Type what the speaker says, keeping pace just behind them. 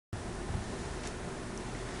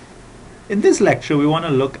In this lecture, we want to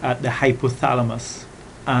look at the hypothalamus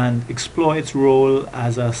and explore its role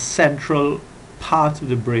as a central part of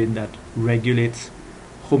the brain that regulates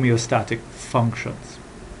homeostatic functions.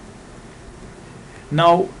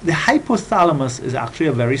 Now, the hypothalamus is actually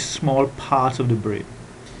a very small part of the brain.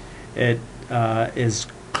 It is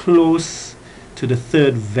close to the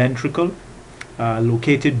third ventricle,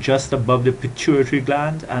 located just above the pituitary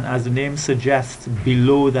gland, and as the name suggests,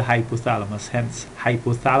 below the hypothalamus, hence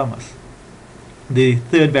hypothalamus. The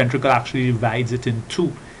third ventricle actually divides it in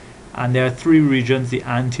two, and there are three regions: the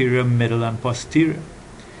anterior, middle, and posterior.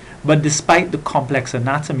 But despite the complex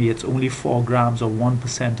anatomy, it's only 4 grams or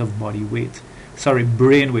 1% of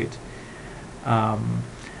brain weight.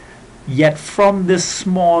 Yet from this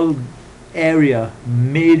small area,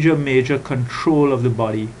 major control of the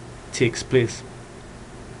body takes place.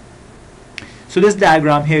 So this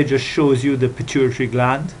diagram here just shows you the pituitary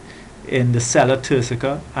gland in the sella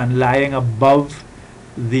turcica, and lying above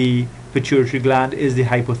the pituitary gland is the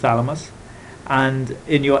hypothalamus. And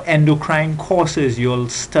in your endocrine courses, you'll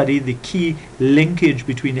study the key linkage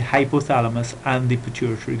between the hypothalamus and the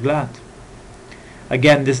pituitary gland.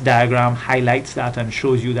 Again, this diagram highlights that and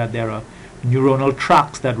shows you that there are neuronal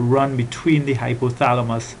tracts that run between the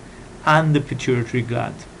hypothalamus and the pituitary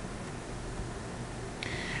gland.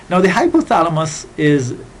 Now, the hypothalamus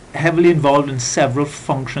is heavily involved in several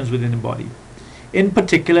functions within the body. In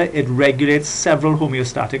particular, it regulates several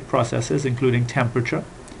homeostatic processes, including temperature,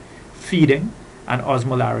 feeding, and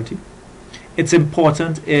osmolarity. It's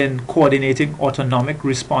important in coordinating autonomic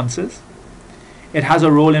responses. It has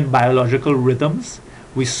a role in biological rhythms.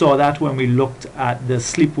 We saw that when we looked at the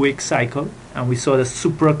sleep-wake cycle, and we saw the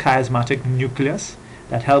suprachiasmatic nucleus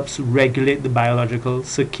that helps regulate the biological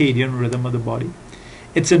circadian rhythm of the body.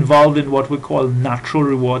 It's involved in what we call natural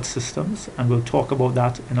reward systems, and we'll talk about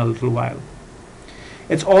that in a little while.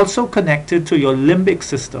 It's also connected to your limbic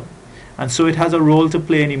system, and so it has a role to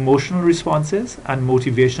play in emotional responses and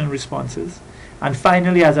motivation responses. And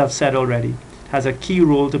finally, as I've said already, it has a key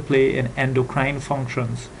role to play in endocrine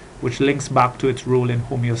functions, which links back to its role in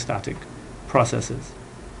homeostatic processes.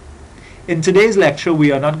 In today's lecture,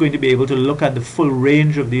 we are not going to be able to look at the full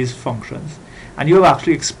range of these functions, and you have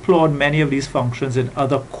actually explored many of these functions in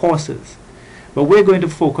other courses. But we're going to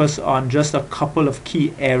focus on just a couple of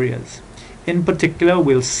key areas. In particular,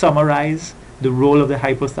 we'll summarize the role of the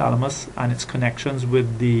hypothalamus and its connections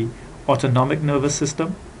with the autonomic nervous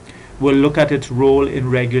system. We'll look at its role in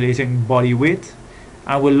regulating body weight,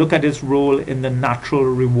 and we'll look at its role in the natural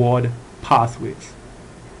reward pathways.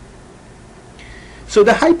 So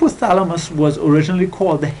the hypothalamus was originally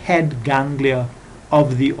called the head ganglia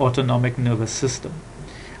of the autonomic nervous system.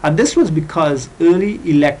 And this was because early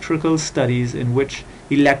electrical studies in which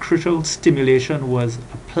electrical stimulation was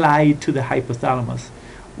applied to the hypothalamus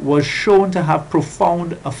was shown to have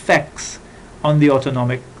profound effects on the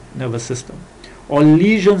autonomic nervous system. Or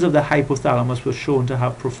lesions of the hypothalamus were shown to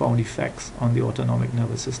have profound effects on the autonomic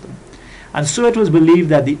nervous system. And so it was believed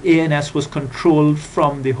that the ANS was controlled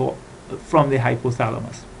from the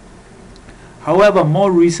hypothalamus. However,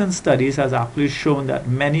 more recent studies has actually shown that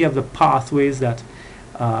many of the pathways that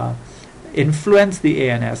influence the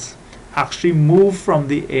ANS actually move from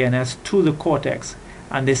the ANS to the cortex,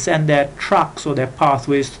 and they send their tracks or their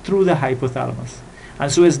pathways through the hypothalamus.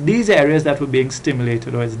 And so it's these areas that were being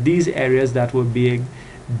stimulated, or it's these areas that were being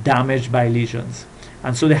damaged by lesions.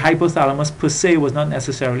 And so the hypothalamus per se was not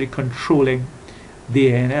necessarily controlling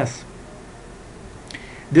the ANS.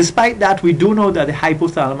 Despite that, we do know that the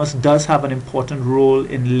hypothalamus does have an important role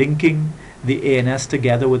in linking the ANS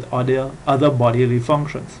together with other bodily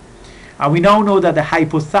functions. And we now know that the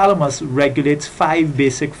hypothalamus regulates 5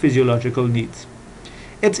 basic physiological needs.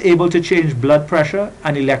 It's able to change blood pressure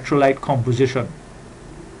and electrolyte composition.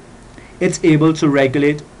 It's able to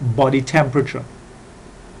regulate body temperature.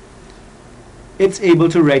 It's able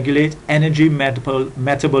to regulate energy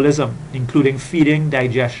metabolism, including feeding,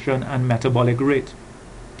 digestion, and metabolic rate.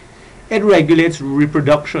 It regulates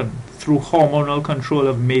reproduction through hormonal control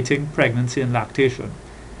of mating, pregnancy, and lactation.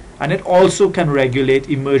 And it also can regulate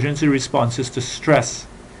emergency responses to stress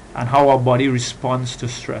and how our body responds to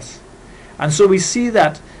stress. And so we see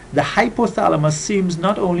that the hypothalamus seems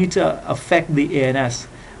not only to affect the ANS,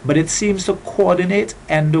 but it seems to coordinate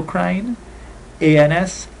endocrine,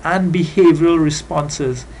 ANS, and behavioral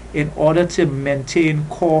responses in order to maintain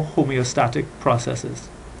core homeostatic processes.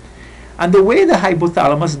 And the way the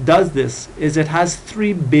hypothalamus does this is it has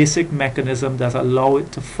 3 basic mechanisms that allow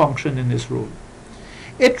it to function in this role.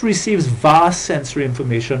 It receives vast sensory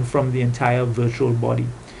information from the entire virtual body.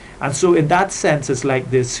 And so in that sense, it's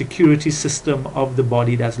like the security system of the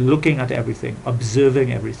body that's looking at everything,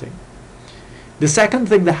 observing everything. The second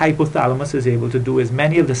thing the hypothalamus is able to do is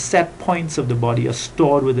many of the set points of the body are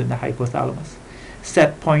stored within the hypothalamus.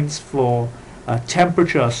 Set points for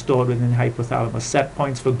temperature are stored within the hypothalamus. Set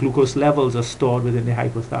points for glucose levels are stored within the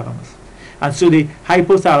hypothalamus. And so the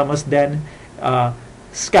hypothalamus then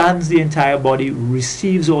scans the entire body,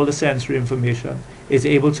 receives all the sensory information, is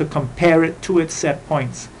able to compare it to its set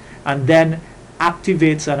points, and then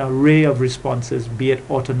activates an array of responses, be it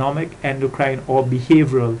autonomic, endocrine, or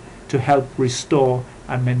behavioral, to help restore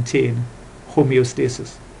and maintain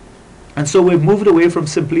homeostasis. And so we've moved away from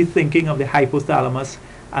simply thinking of the hypothalamus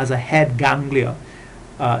as a head ganglia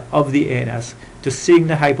of the ANS to seeing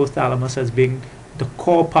the hypothalamus as being the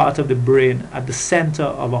core part of the brain at the center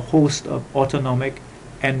of a host of autonomic,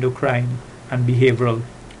 endocrine, and behavioral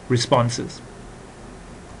responses.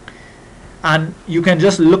 And you can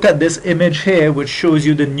just look at this image here, which shows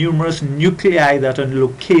you the numerous nuclei that are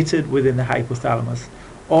located within the hypothalamus,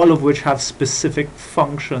 all of which have specific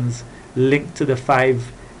functions linked to the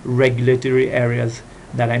 5 regulatory areas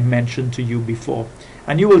that I mentioned to you before.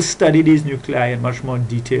 And you will study these nuclei in much more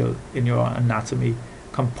detail in your anatomy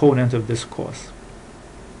component of this course.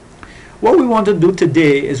 What we want to do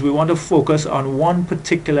today is we want to focus on one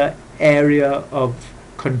particular area of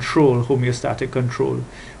control, homeostatic control,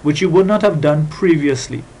 which you would not have done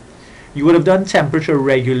previously. You would have done temperature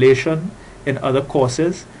regulation in other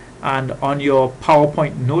courses, and on your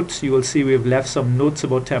PowerPoint notes you will see we've left some notes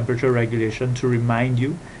about temperature regulation to remind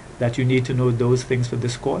you that you need to know those things for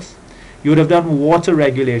this course. You would have done water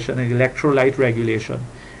regulation and electrolyte regulation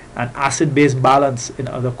and acid-base balance in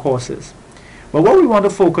other courses. But what we want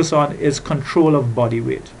to focus on is control of body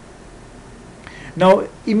weight. Now,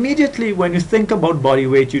 immediately when you think about body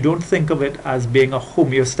weight, you don't think of it as being a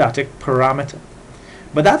homeostatic parameter.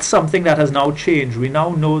 But that's something that has now changed. We now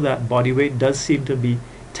know that body weight does seem to be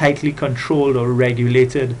tightly controlled or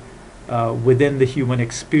regulated within the human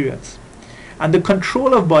experience. And the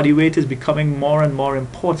control of body weight is becoming more and more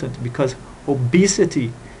important because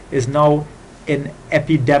obesity is now in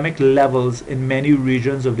epidemic levels in many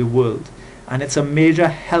regions of the world, and it's a major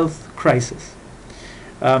health crisis.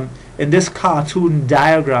 In this cartoon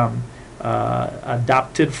diagram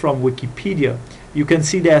adapted from Wikipedia, you can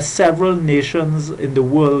see there are several nations in the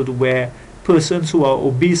world where persons who are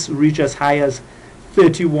obese reach as high as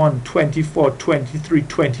 31, 24, 23,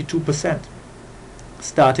 22%,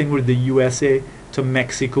 starting with the USA to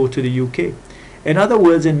Mexico to the UK. In other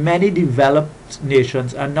words, in many developed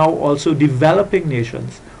nations and now also developing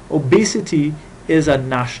nations, obesity is a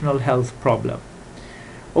national health problem.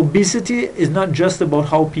 Obesity is not just about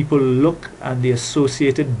how people look and the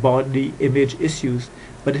associated body image issues,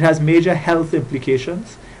 but it has major health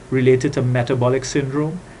implications related to metabolic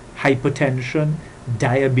syndrome, hypertension,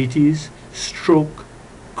 diabetes, stroke,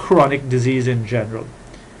 chronic disease in general.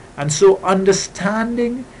 And so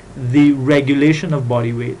understanding the regulation of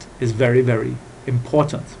body weight is very, very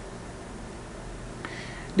important.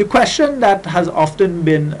 The question that has often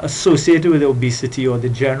been associated with obesity, or the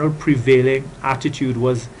general prevailing attitude,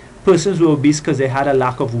 was persons were obese because they had a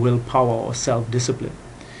lack of willpower or self-discipline.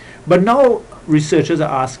 But now researchers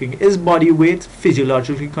are asking, is body weight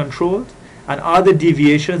physiologically controlled? And are the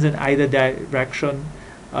deviations in either direction,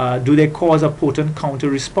 do they cause a potent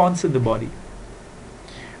counter-response in the body?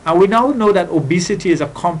 And we now know that obesity is a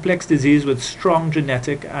complex disease with strong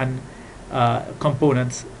genetic and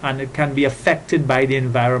components, and it can be affected by the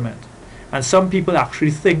environment. And some people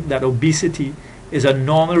actually think that obesity is a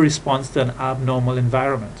normal response to an abnormal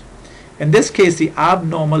environment. In this case, the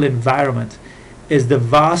abnormal environment is the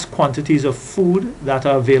vast quantities of food that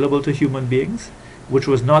are available to human beings, which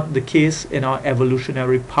was not the case in our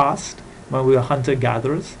evolutionary past when we were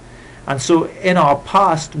hunter-gatherers. And so in our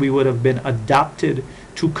past, we would have been adapted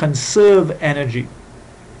to conserve energy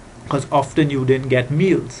because often you didn't get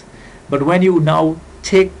meals. But when you now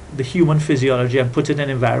take the human physiology and put it in an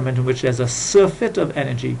environment in which there's a surfeit of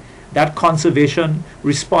energy, that conservation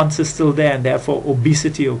response is still there, and therefore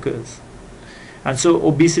obesity occurs. And so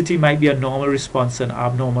obesity might be a normal response to an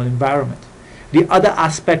abnormal environment. The other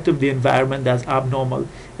aspect of the environment that's abnormal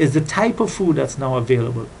is the type of food that's now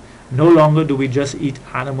available. No longer do we just eat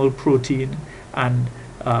animal protein and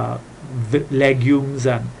legumes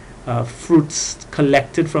and fruits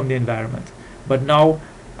collected from the environment, but now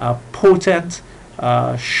potent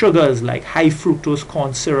sugars like high fructose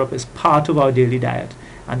corn syrup is part of our daily diet,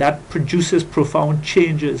 and that produces profound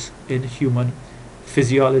changes in human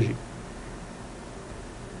physiology.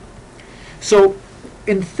 So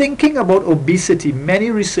in thinking about obesity, many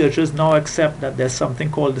researchers now accept that there's something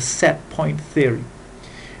called the set point theory,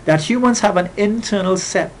 that humans have an internal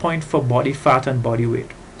set point for body fat and body weight.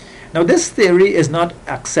 Now, this theory is not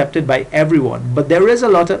accepted by everyone, but there is a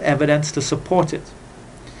lot of evidence to support it.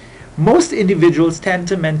 Most individuals tend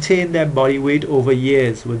to maintain their body weight over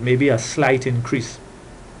years with maybe a slight increase.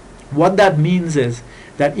 What that means is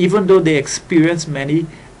that even though they experience many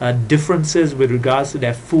differences with regards to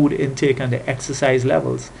their food intake and their exercise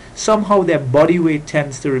levels, somehow their body weight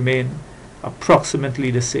tends to remain approximately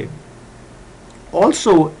the same.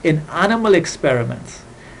 Also, in animal experiments,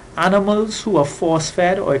 animals who are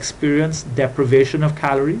force-fed or experience deprivation of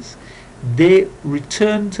calories, they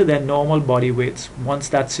return to their normal body weights once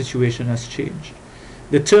that situation has changed.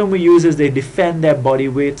 The term we use is they defend their body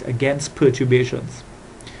weight against perturbations.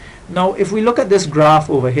 Now, if we look at this graph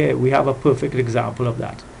over here, we have a perfect example of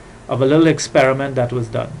that, of a little experiment that was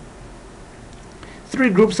done. 3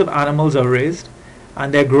 groups of animals are raised,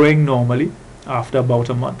 and they're growing normally after about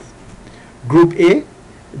a month. Group A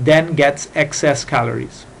then gets excess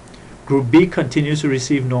calories. Group B continues to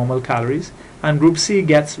receive normal calories, and Group C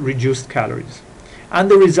gets reduced calories. And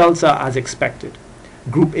the results are as expected.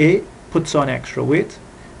 Group A puts on extra weight,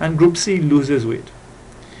 and Group C loses weight.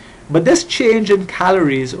 But this change in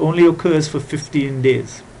calories only occurs for 15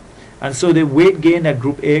 days. And so the weight gain that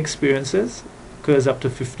Group A experiences occurs up to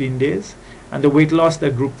 15 days, and the weight loss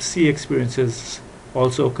that Group C experiences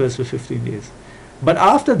also occurs for 15 days. But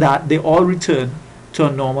after that, they all return to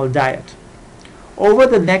a normal diet. Over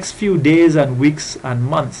the next few days and weeks and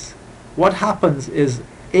months, what happens is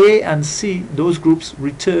A and C, those groups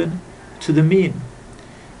return to the mean.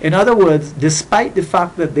 In other words, despite the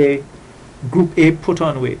fact that Group A put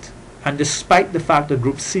on weight, and despite the fact that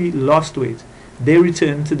Group C lost weight, they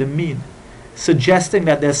return to the mean, suggesting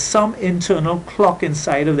that there's some internal clock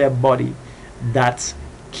inside of their body that's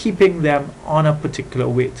keeping them on a particular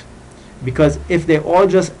weight. Because if they all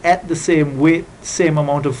just ate the same weight, same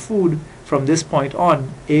amount of food from this point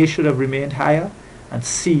on, A should have remained higher and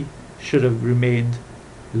C should have remained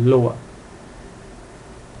lower.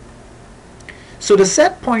 So the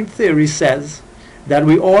set point theory says that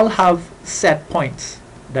we all have set points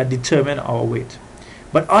that determine our weight.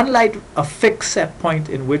 But unlike a fixed set point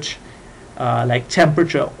in which, like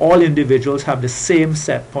temperature, all individuals have the same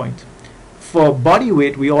set point, for body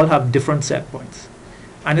weight we all have different set points.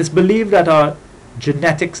 And it's believed that our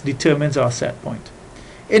genetics determines our set point.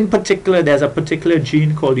 In particular, there's a particular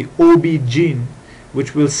gene called the OB gene,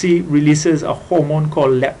 which we'll see releases a hormone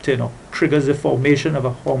called leptin, or triggers the formation of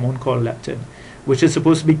a hormone called leptin, which is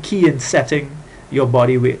supposed to be key in setting your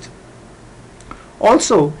body weight.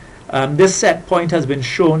 Also, this set point has been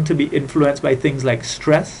shown to be influenced by things like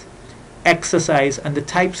stress, exercise, and the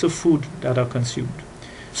types of food that are consumed.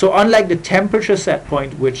 So unlike the temperature set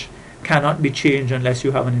point, which cannot be changed unless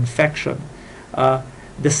you have an infection,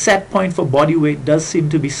 the set point for body weight does seem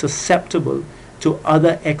to be susceptible to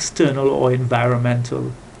other external or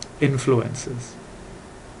environmental influences.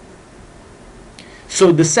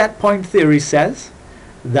 So the set point theory says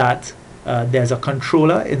that there's a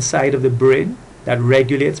controller inside of the brain that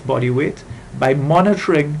regulates body weight by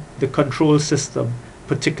monitoring the control system,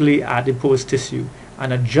 particularly adipose tissue,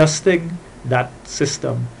 and adjusting that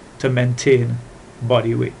system to maintain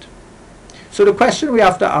body weight. So the question we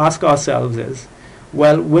have to ask ourselves is,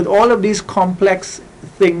 well, with all of these complex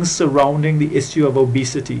things surrounding the issue of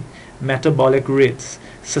obesity, metabolic rates,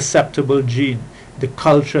 susceptible gene, the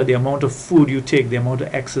culture, the amount of food you take, the amount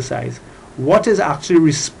of exercise, what is actually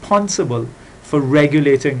responsible for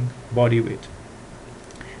regulating body weight?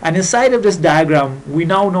 And inside of this diagram, we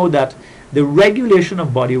now know that the regulation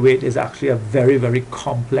of body weight is actually a very, very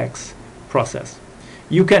complex process.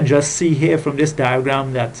 You can just see here from this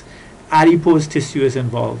diagram that adipose tissue is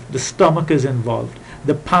involved, the stomach is involved,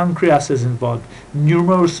 the pancreas is involved,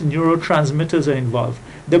 neurotransmitters are involved,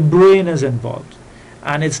 the brain is involved.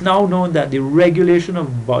 And it's now known that the regulation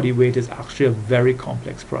of body weight is actually a very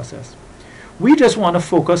complex process. We just want to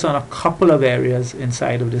focus on a couple of areas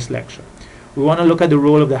inside of this lecture. We want to look at the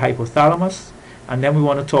role of the hypothalamus, and then we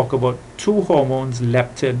want to talk about 2 hormones,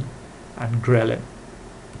 leptin and ghrelin.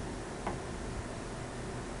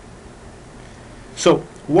 So,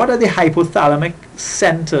 what are the hypothalamic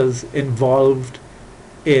centers involved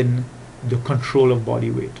in the control of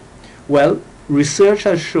body weight? Well, research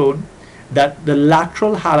has shown that the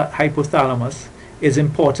lateral hypothalamus is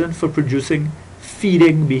important for producing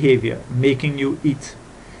feeding behavior, making you eat,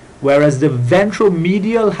 whereas the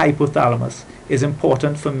ventromedial hypothalamus is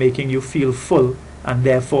important for making you feel full and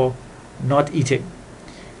therefore not eating.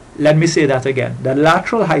 Let me say that again. The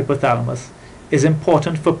lateral hypothalamus is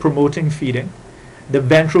important for promoting feeding. The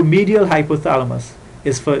ventromedial hypothalamus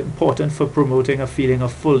is important for promoting a feeling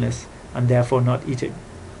of fullness and therefore not eating.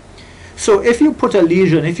 So if you put a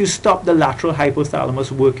lesion, if you stop the lateral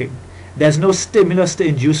hypothalamus working, there's no stimulus to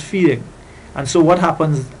induce feeding. And so what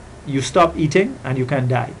happens? You stop eating and you can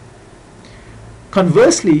die.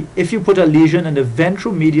 Conversely, if you put a lesion in the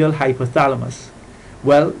ventromedial hypothalamus,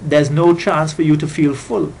 well, there's no chance for you to feel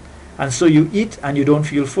full. And so you eat and you don't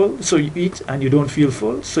feel full, so you eat and you don't feel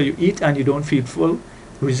full, so you eat and you don't feel full,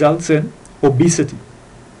 results in obesity.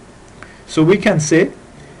 So we can say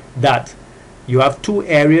that you have two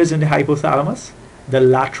areas in the hypothalamus. The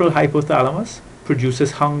lateral hypothalamus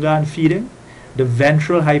produces hunger and feeding. The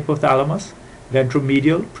ventral hypothalamus,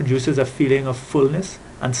 ventromedial, produces a feeling of fullness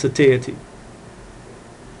and satiety.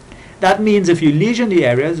 That means if you lesion the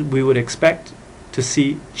areas, we would expect to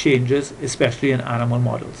see changes, especially in animal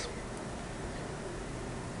models.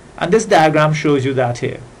 And this diagram shows you that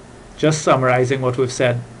here, just summarizing what we've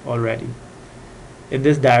said already. In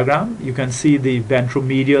this diagram, you can see the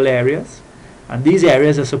ventromedial areas, and these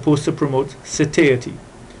areas are supposed to promote satiety.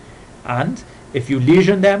 And if you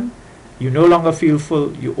lesion them, you no longer feel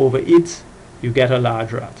full, you overeat, you get a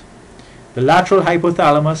large rat. The lateral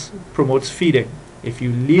hypothalamus promotes feeding. If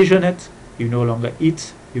you lesion it, you no longer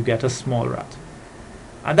eat, you get a small rat.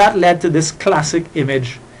 And that led to this classic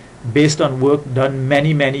image based on work done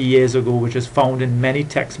many, many years ago, which is found in many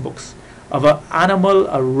textbooks, of an animal,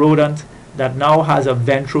 a rodent, that now has a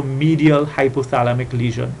ventromedial hypothalamic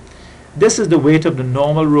lesion. This is the weight of the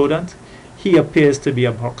normal rodent. He appears to be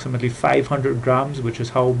approximately 500 grams, which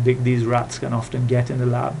is how big these rats can often get in the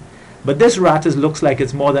lab. But this rat looks like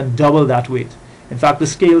it's more than double that weight. In fact, the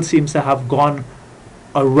scale seems to have gone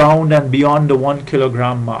around and beyond the 1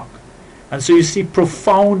 kilogram mark. And so you see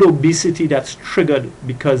profound obesity that's triggered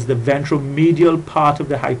because the ventromedial part of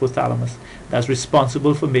the hypothalamus that's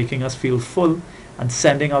responsible for making us feel full and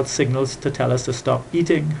sending out signals to tell us to stop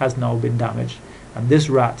eating has now been damaged. And this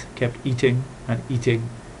rat kept eating and eating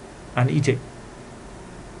and eating.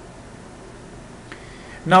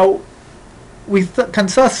 Now, we can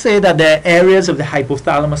thus say that there are areas of the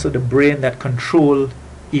hypothalamus of the brain that control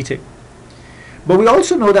eating. But we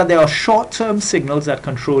also know that there are short-term signals that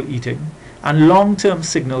control eating and long-term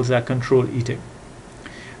signals that control eating.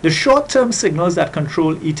 The short-term signals that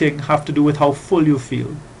control eating have to do with how full you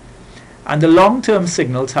feel. And the long-term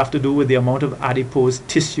signals have to do with the amount of adipose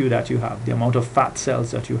tissue that you have, the amount of fat cells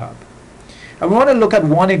that you have. And we want to look at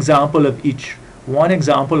one example of each. One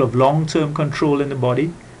example of long-term control in the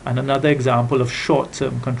body and another example of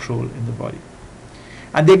short-term control in the body.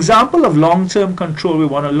 And the example of long-term control we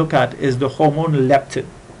want to look at is the hormone leptin.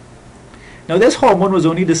 Now, this hormone was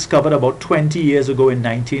only discovered about 20 years ago in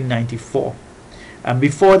 1994. And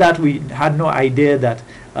before that, we had no idea that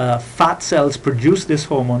fat cells produce this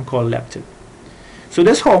hormone called leptin. So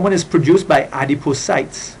this hormone is produced by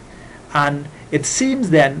adipocytes. And it seems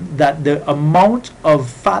then that the amount of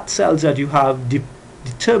fat cells that you have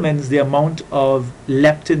determines the amount of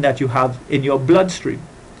leptin that you have in your bloodstream.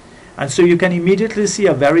 And so you can immediately see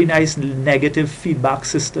a very nice negative feedback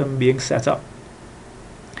system being set up.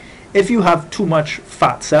 If you have too much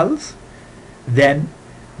fat cells, then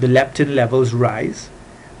the leptin levels rise,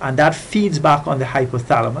 and that feeds back on the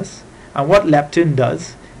hypothalamus. And what leptin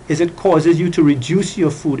does is it causes you to reduce your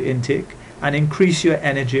food intake and increase your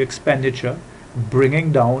energy expenditure,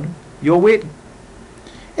 bringing down your weight.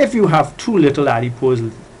 If you have too little adipose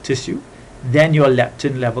tissue, then your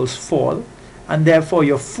leptin levels fall, and therefore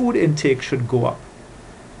your food intake should go up,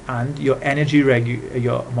 and your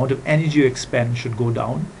amount of energy you expend should go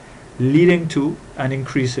down, leading to an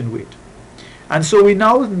increase in weight. And so we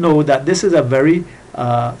now know that this is a very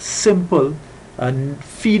simple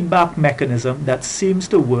feedback mechanism that seems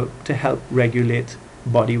to work to help regulate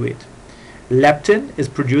body weight. Leptin is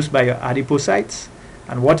produced by your adipocytes,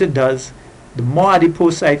 and what it does, the more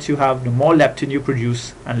adipocytes you have, the more leptin you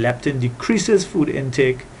produce, and leptin decreases food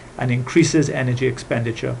intake and increases energy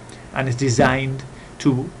expenditure, and is designed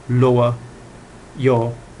to lower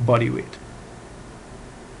your body weight.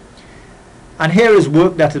 And here is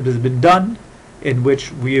work that has been done in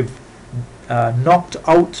which we've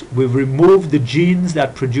we've removed the genes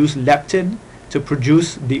that produce leptin to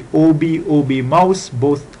produce the OB mouse.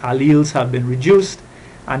 Both alleles have been reduced,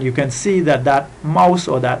 and you can see that that mouse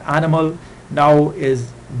or that animal now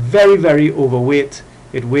is very, very overweight.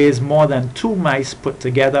 It weighs more than 2 mice put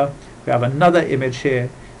together. We have another image here,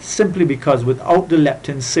 simply because without the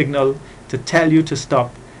leptin signal to tell you to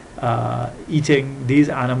stop eating, these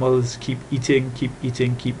animals keep eating,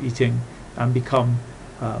 and become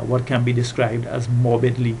what can be described as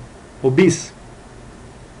morbidly obese.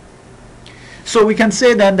 So we can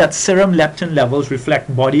say then that serum leptin levels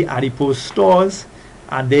reflect body adipose stores,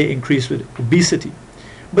 and they increase with obesity.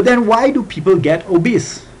 But then why do people get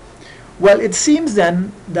obese? Well, it seems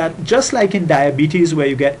then that just like in diabetes where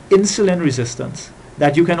you get insulin resistance,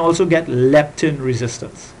 that you can also get leptin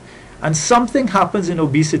resistance. And something happens in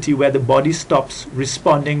obesity where the body stops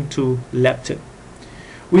responding to leptin.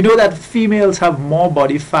 We know that females have more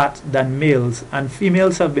body fat than males, and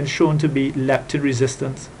females have been shown to be leptin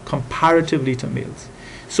resistant comparatively to males.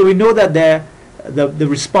 So we know that the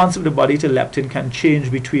response of the body to leptin can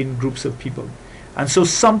change between groups of people. And so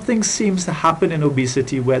something seems to happen in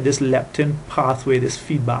obesity where this leptin pathway, this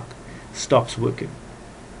feedback, stops working.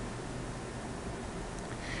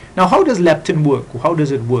 Now, how does leptin work? How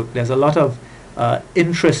does it work? There's a lot of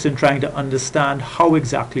interest in trying to understand how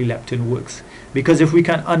exactly leptin works. Because if we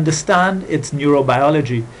can understand its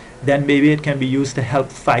neurobiology, then maybe it can be used to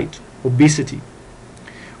help fight obesity.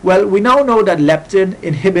 Well, we now know that leptin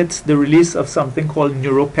inhibits the release of something called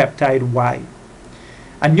neuropeptide Y.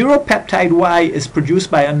 And neuropeptide Y is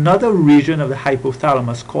produced by another region of the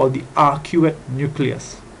hypothalamus called the arcuate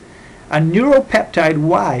nucleus. And neuropeptide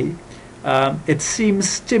Y, it seems,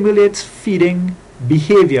 stimulates feeding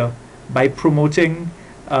behavior by promoting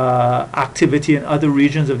activity in other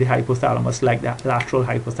regions of the hypothalamus, like the lateral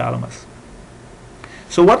hypothalamus.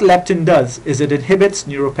 So what leptin does is it inhibits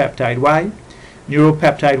neuropeptide Y.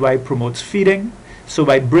 Neuropeptide Y promotes feeding. So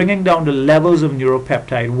by bringing down the levels of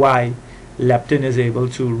neuropeptide Y, leptin is able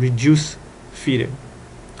to reduce feeding.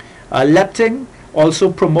 Leptin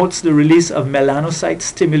also promotes the release of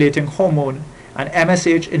melanocyte-stimulating hormone, and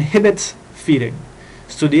MSH inhibits feeding.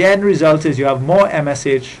 So the end result is you have more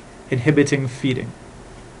MSH inhibiting feeding.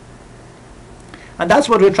 And that's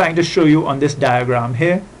what we're trying to show you on this diagram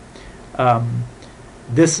here.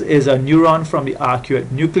 This is a neuron from the arcuate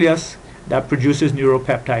nucleus that produces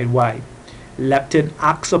neuropeptide Y. Leptin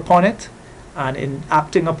acts upon it, and in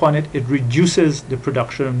acting upon it, it reduces the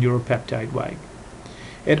production of neuropeptide Y.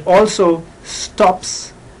 It also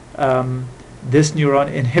stops this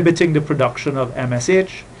neuron inhibiting the production of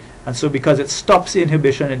MSH, and so because it stops the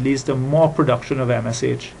inhibition, it leads to more production of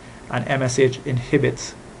MSH, and MSH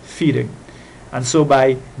inhibits feeding. And so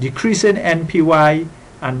by decreasing NPY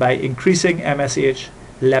and by increasing MSH,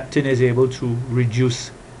 leptin is able to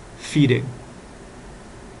reduce feeding.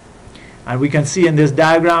 And we can see in this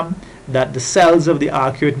diagram that the cells of the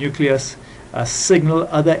arcuate nucleus signal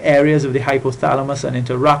other areas of the hypothalamus and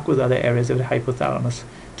interact with other areas of the hypothalamus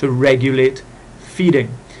to regulate feeding.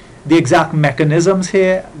 The exact mechanisms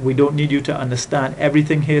here, we don't need you to understand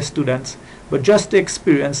everything here, students, but just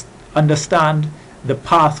to understand the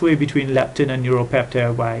pathway between leptin and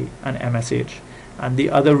neuropeptide Y and MSH and the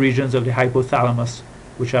other regions of the hypothalamus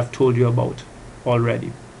which I've told you about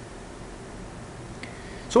already.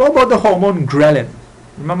 So what about the hormone ghrelin?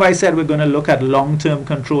 Remember I said we're going to look at long-term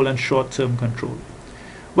control and short-term control.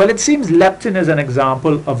 Well, it seems leptin is an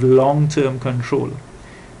example of long-term control.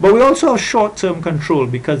 But we also have short-term control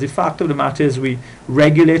because the fact of the matter is we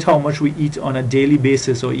regulate how much we eat on a daily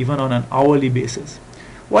basis or even on an hourly basis.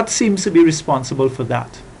 What seems to be responsible for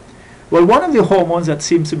that? Well, one of the hormones that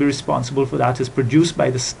seems to be responsible for that is produced by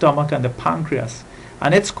the stomach and the pancreas,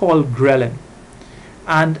 and it's called ghrelin.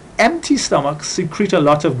 And empty stomachs secrete a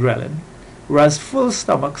lot of ghrelin, whereas full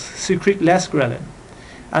stomachs secrete less ghrelin.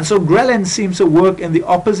 And so ghrelin seems to work in the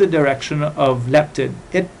opposite direction of leptin.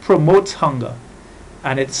 It promotes hunger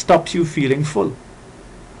and it stops you feeling full.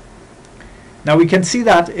 Now we can see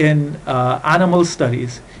that in animal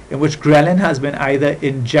studies in which ghrelin has been either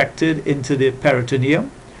injected into the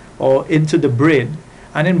peritoneum or into the brain.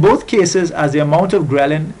 And in both cases, as the amount of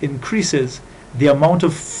ghrelin increases, the amount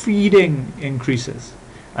of feeding increases.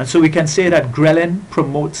 And so we can say that ghrelin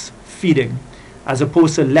promotes feeding as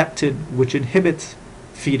opposed to leptin, which inhibits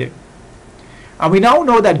feeding. And we now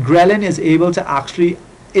know that ghrelin is able to actually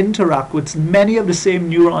interact with many of the same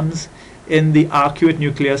neurons in the arcuate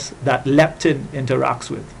nucleus that leptin interacts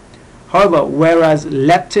with. However, whereas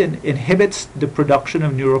leptin inhibits the production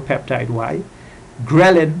of neuropeptide Y,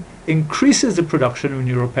 ghrelin increases the production of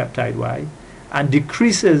neuropeptide Y and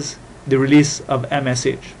decreases the release of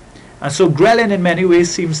MSH. And so ghrelin in many ways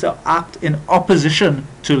seems to act in opposition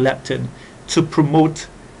to leptin to promote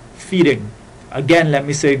feeding. Again, let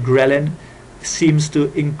me say ghrelin seems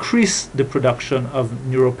to increase the production of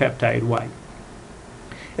neuropeptide Y.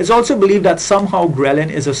 It's also believed that somehow ghrelin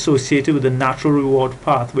is associated with the natural reward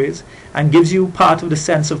pathways and gives you part of the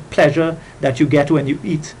sense of pleasure that you get when you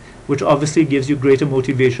eat, which obviously gives you greater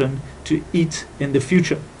motivation to eat in the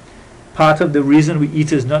future. Part of the reason we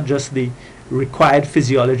eat is not just the required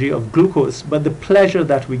physiology of glucose, but the pleasure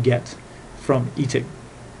that we get from eating.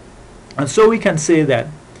 And so we can say that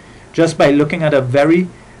just by looking at a very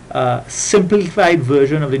simplified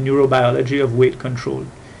version of the neurobiology of weight control,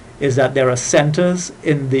 is that there are centers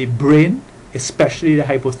in the brain, especially the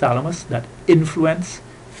hypothalamus, that influence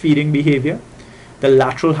feeding behavior. The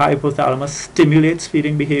lateral hypothalamus stimulates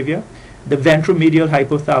feeding behavior. The ventromedial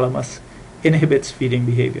hypothalamus inhibits feeding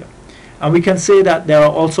behavior. And we can say that there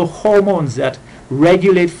are also hormones that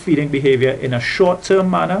regulate feeding behavior in a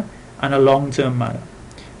short-term manner and a long-term manner.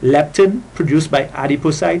 Leptin, produced by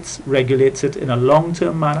adipocytes, regulates it in a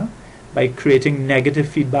long-term manner by creating negative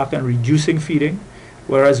feedback and reducing feeding,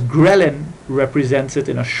 whereas ghrelin represents it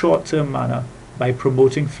in a short-term manner by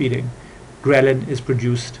promoting feeding. Ghrelin is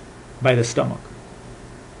produced by the stomach.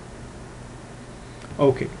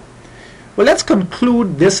 Okay. Well, let's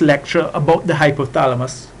conclude this lecture about the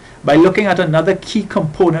hypothalamus by looking at another key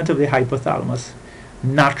component of the hypothalamus,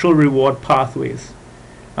 natural reward pathways.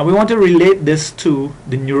 And we want to relate this to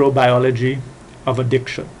the neurobiology of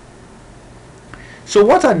addiction. So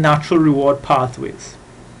what are natural reward pathways?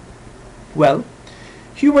 Well,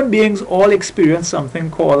 human beings all experience something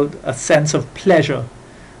called a sense of pleasure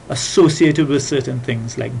associated with certain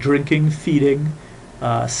things like drinking, feeding,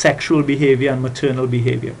 sexual behavior, and maternal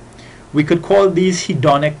behavior. We could call these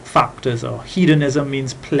hedonic factors, or hedonism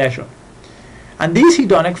means pleasure. And these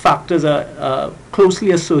hedonic factors are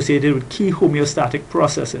closely associated with key homeostatic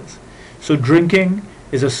processes. So drinking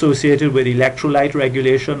is associated with electrolyte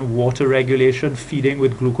regulation, water regulation, feeding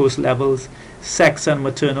with glucose levels, sex and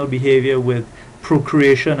maternal behavior with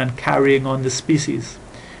procreation and carrying on the species.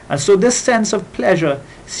 And so this sense of pleasure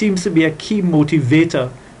seems to be a key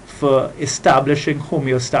motivator for establishing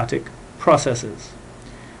homeostatic processes.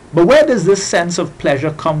 But where does this sense of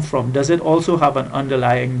pleasure come from? Does it also have an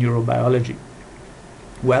underlying neurobiology?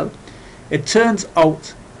 Well, it turns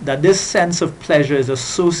out that this sense of pleasure is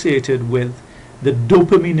associated with the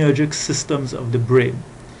dopaminergic systems of the brain,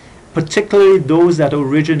 particularly those that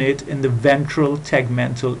originate in the ventral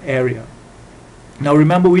tegmental area. Now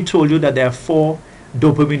remember, we told you that there are 4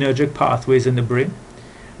 dopaminergic pathways in the brain.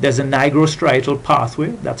 There's a nigrostriatal pathway,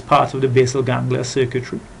 that's part of the basal ganglia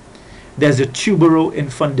circuitry. There's a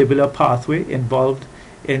tubero-infundibular pathway involved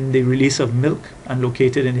in the release of milk and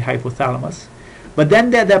located in the hypothalamus. But then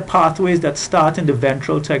there are pathways that start in the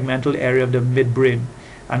ventral tegmental area of the midbrain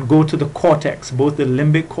and go to the cortex, both the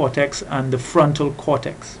limbic cortex and the frontal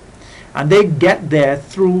cortex. And they get there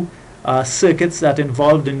through circuits that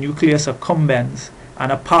involve the nucleus accumbens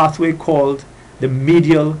and a pathway called the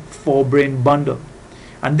medial forebrain bundle.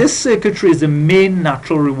 And this circuitry is the main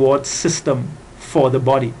natural reward system for the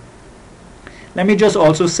body. Let me just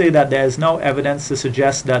also say that there is now evidence to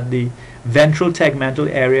suggest that the ventral tegmental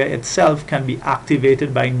area itself can be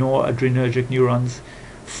activated by noradrenergic neurons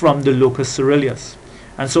from the locus coeruleus.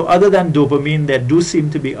 And so other than dopamine, there do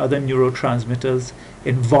seem to be other neurotransmitters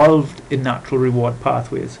involved in natural reward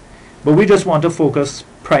pathways. But we just want to focus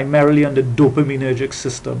primarily on the dopaminergic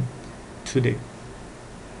system today.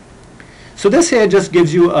 So this here just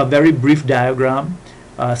gives you a very brief diagram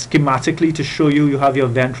schematically to show you have your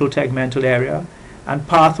ventral tegmental area and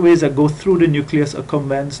pathways that go through the nucleus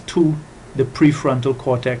accumbens to the prefrontal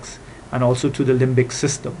cortex and also to the limbic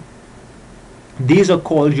system. These are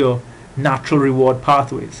called your natural reward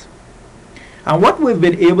pathways. And what we've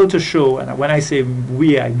been able to show, and when I say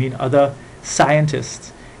we, I mean other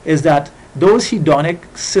scientists, is that those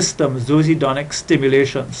hedonic systems, those hedonic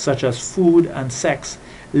stimulations such as food and sex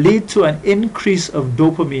lead to an increase of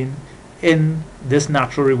dopamine in this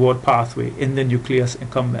natural reward pathway in the nucleus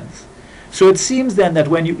accumbens. So it seems then that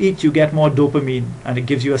when you eat, you get more dopamine and it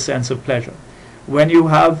gives you a sense of pleasure. When you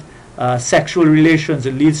have sexual relations,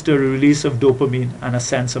 it leads to a release of dopamine and a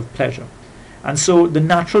sense of pleasure. And so the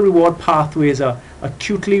natural reward pathways are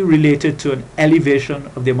acutely related to an elevation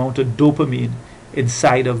of the amount of dopamine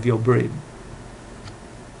inside of your brain.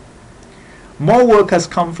 More work has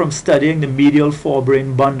come from studying the medial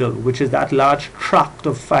forebrain bundle, which is that large tract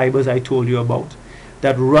of fibers I told you about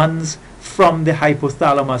that runs from the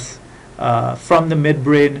hypothalamus, from the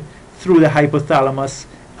midbrain through the hypothalamus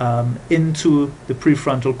into the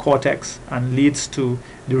prefrontal cortex and leads to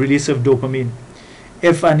the release of dopamine.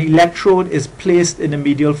 If an electrode is placed in the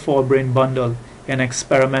medial forebrain bundle in an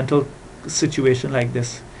experimental situation like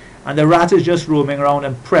this, and the rat is just roaming around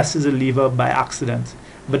and presses a lever by accident,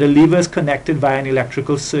 but the lever is connected via an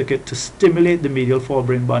electrical circuit to stimulate the medial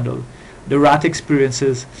forebrain bundle, the rat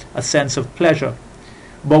experiences a sense of pleasure.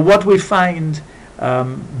 But what we find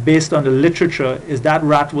based on the literature is that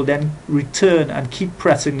rat will then return and keep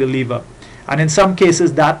pressing the lever. And in some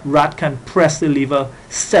cases that rat can press the lever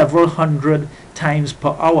several hundred times per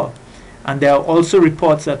hour. And there are also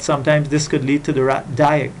reports that sometimes this could lead to the rat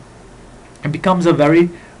dying. It becomes a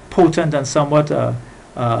very potent and somewhat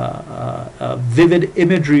vivid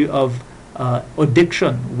imagery of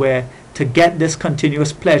addiction, where to get this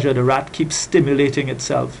continuous pleasure, the rat keeps stimulating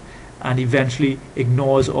itself and eventually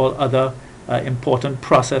ignores all other important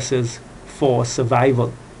processes for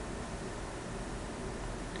survival.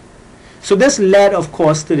 So this led, of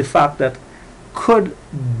course, to the fact that could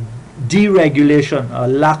deregulation, a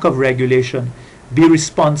lack of regulation, be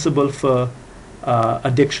responsible for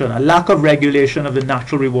addiction? A lack of regulation of the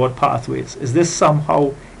natural reward pathways, is this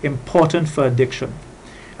somehow important for addiction?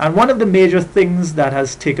 And one of the major things that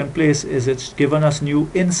has taken place is it's given us new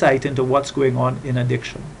insight into what's going on in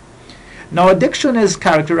addiction. Now, addiction is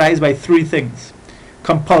characterized by three things: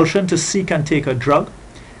 compulsion to seek and take a drug.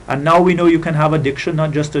 And now we know you can have addiction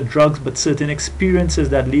not just to drugs, but certain experiences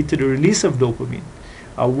that lead to the release of dopamine.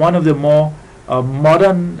 One of the more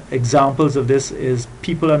modern examples of this is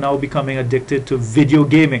people are now becoming addicted to video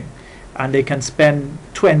gaming, and they can spend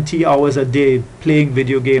 20 hours a day playing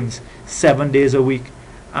video games 7 days a week,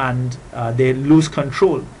 and they lose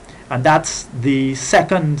control. And that's the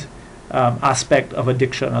second aspect of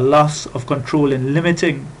addiction, a loss of control in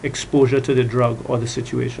limiting exposure to the drug or the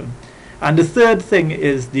situation. And the third thing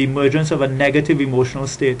is the emergence of a negative emotional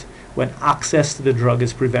state when access to the drug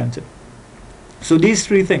is prevented. So these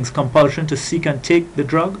three things: compulsion to seek and take the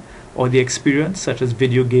drug or the experience, such as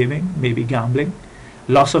video gaming, maybe gambling,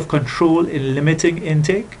 loss of control in limiting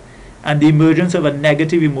intake, and the emergence of a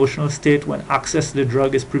negative emotional state when access to the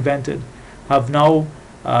drug is prevented, have now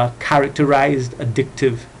characterized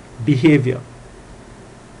addictive behavior.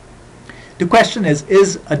 The question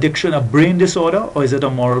is addiction a brain disorder or is it a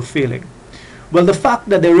moral failing? Well, the fact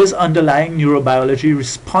that there is underlying neurobiology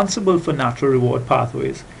responsible for natural reward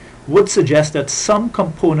pathways would suggest that some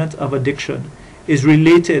component of addiction is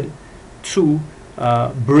related to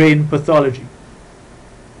brain pathology.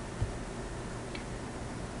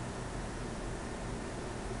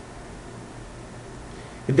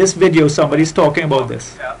 In this video, somebody's talking about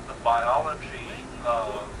this. At the biology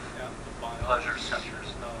of pleasure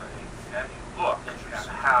centers, and you look at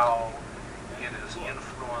how it is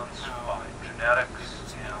influenced by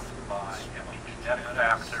genetics and by epigenetic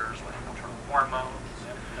factors like internal hormones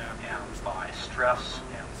and by stress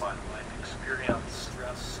and by life experience.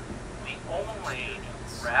 The only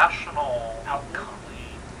rational outcome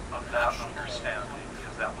of that understanding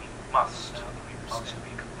is that we must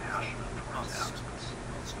be compassionate towards addicts.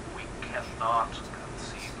 We cannot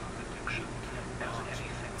conceive of addiction as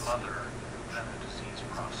anything other than a disease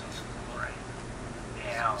process of the brain.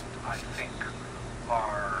 And I think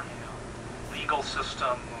our legal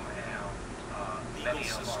system and many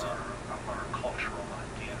of our cultural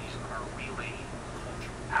ideas are really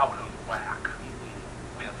out of whack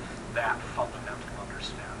with that fundamental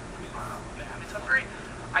understanding.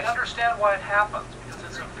 I understand why it happens, because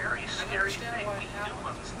it's a very scary thing. We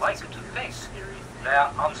humans like to think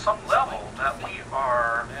that on some level that we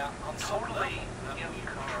are totally in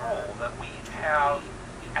control, that we have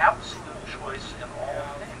absolute choice in all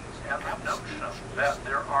things, and the notion that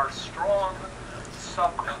there are strong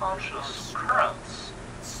subconscious currents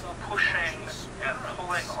pushing and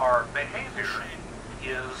pulling our behavior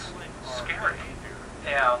is scary.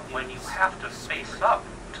 And when you have to face up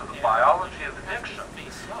to the biology of addiction,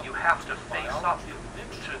 you have to face up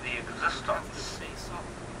to the existence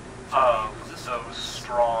of those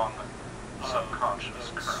strong subconscious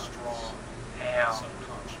currents. And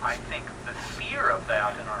I think the fear of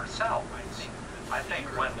that in ourselves, I think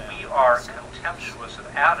when we are contemptuous of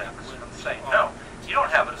addicts and say, no, you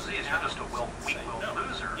don't have a disease, you're just a weak-willed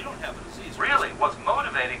loser. Really, what's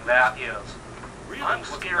motivating that is, I'm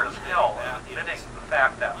scared as hell of admitting the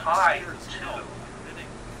fact that I, too,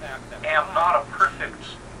 am not a perfect,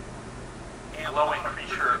 glowing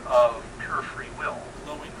creature of pure free will.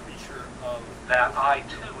 That I,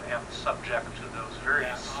 too, am subject to those very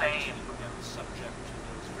same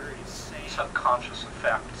subconscious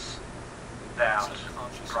effects that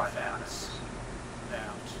drive addicts.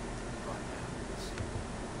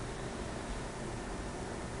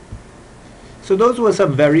 So those were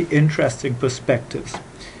some very interesting perspectives,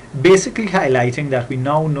 basically highlighting that we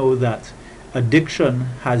now know that addiction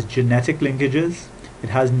has genetic linkages, it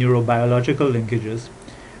has neurobiological linkages,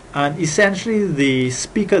 and essentially the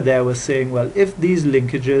speaker there was saying, well, if these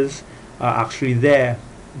linkages are actually there,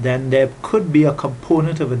 then there could be a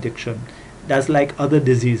component of addiction that's like other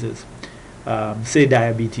diseases, say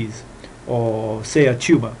diabetes or say a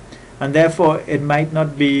tumor, and therefore it might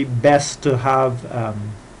not be best to have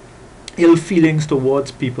ill feelings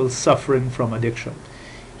towards people suffering from addiction.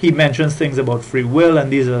 He mentions things about free will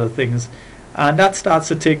and these other things, and that starts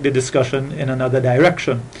to take the discussion in another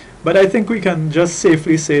direction. But I think we can just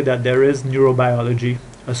safely say that there is neurobiology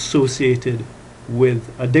associated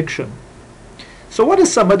with addiction. So what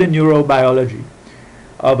is some of the neurobiology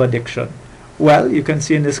of addiction? Well, you can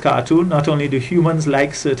see in this cartoon, not only do humans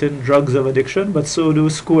like certain drugs of addiction, but so do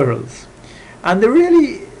squirrels. And the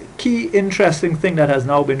really key interesting thing that has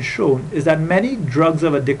now been shown is that many drugs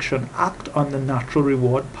of addiction act on the natural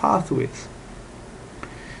reward pathways.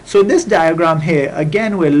 So in this diagram here,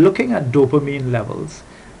 again, we're looking at dopamine levels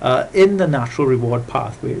in the natural reward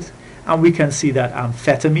pathways. And we can see that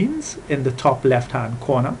amphetamines in the top left-hand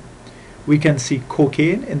corner. We can see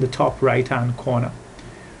cocaine in the top right-hand corner.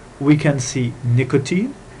 We can see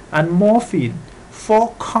nicotine and morphine,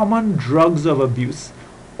 4 common drugs of abuse,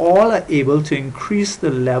 all are able to increase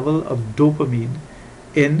the level of dopamine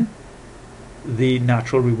in the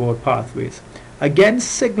natural reward pathways. Again,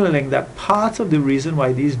 signaling that part of the reason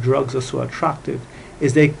why these drugs are so attractive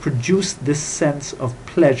is they produce this sense of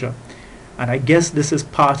pleasure. And I guess this is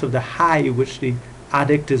part of the high which the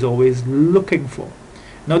addict is always looking for.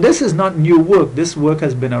 Now, this is not new work. This work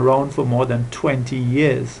has been around for more than 20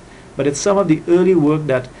 years. But it's some of the early work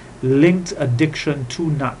that linked addiction to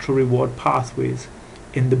natural reward pathways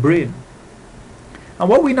in the brain. And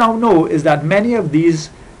what we now know is that many of these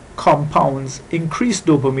compounds increase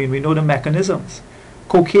dopamine. We know the mechanisms.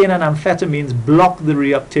 Cocaine and amphetamines block the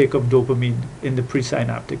reuptake of dopamine in the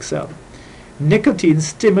presynaptic cell. Nicotine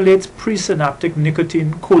stimulates presynaptic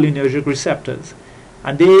nicotine cholinergic receptors,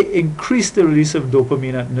 and they increase the release of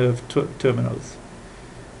dopamine at nerve terminals.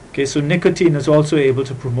 Okay, so nicotine is also able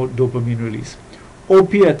to promote dopamine release.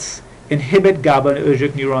 Opiates inhibit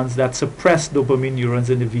GABAergic neurons that suppress dopamine neurons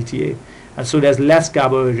in the VTA. And so there's less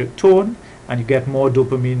GABAergic tone, and you get more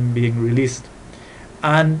dopamine being released.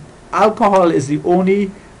 And alcohol is the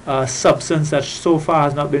only substance that so far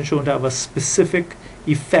has not been shown to have a specific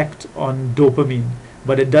effect on dopamine,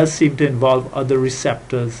 but it does seem to involve other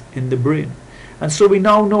receptors in the brain. And so we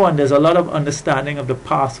now know, and there's a lot of understanding of the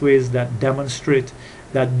pathways that demonstrate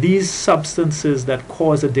that these substances that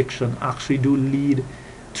cause addiction actually do lead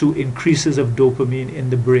to increases of dopamine in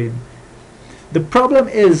the brain. The problem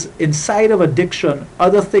is, inside of addiction,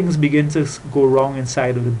 other things begin to go wrong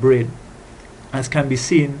inside of the brain, as can be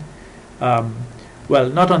seen, well,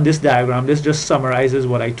 not on this diagram. This just summarizes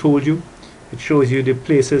what I told you. It shows you the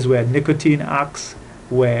places where nicotine acts,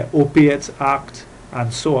 where opiates act,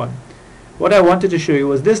 and so on. What I wanted to show you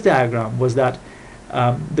was this diagram, was that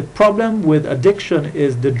the problem with addiction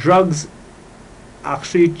is the drugs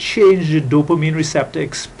actually change the dopamine receptor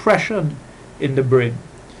expression in the brain.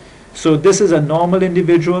 So this is a normal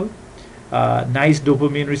individual, nice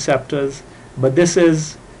dopamine receptors, but this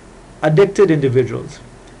is addicted individuals.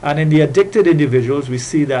 And in the addicted individuals, we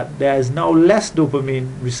see that there is now less dopamine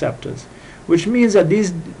receptors, which means that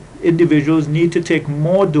these individuals need to take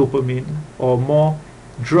more dopamine or more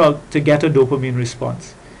drug to get a dopamine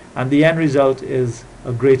response. And the end result is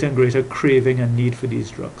a greater and greater craving and need for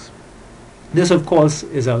these drugs. This, of course,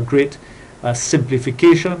 is a great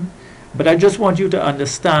simplification, but I just want you to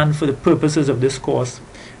understand, for the purposes of this course,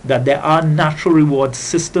 that there are natural reward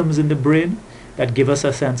systems in the brain that give us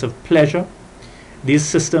a sense of pleasure. These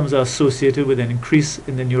systems are associated with an increase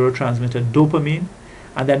in the neurotransmitter dopamine,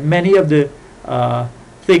 and that many of the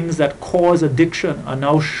things that cause addiction are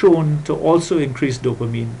now shown to also increase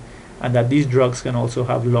dopamine, and that these drugs can also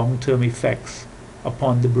have long-term effects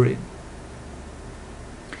upon the brain.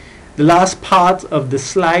 The last part of the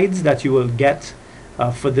slides that you will get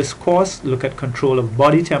for this course look at control of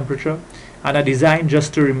body temperature, and are designed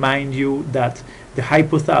just to remind you that the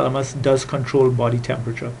hypothalamus does control body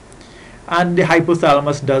temperature, and the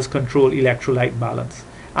hypothalamus does control electrolyte balance,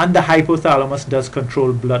 and the hypothalamus does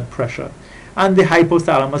control blood pressure, and the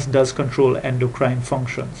hypothalamus does control endocrine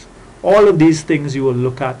functions. All of these things you will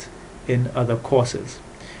look at in other courses.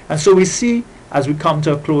 And so we see, as we come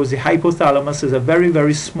to a close, the hypothalamus is a very,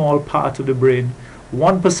 very small part of the brain,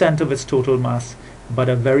 1% of its total mass, but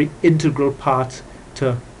a very integral part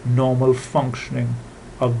to normal functioning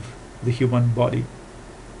of the human body.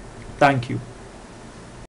 Thank you.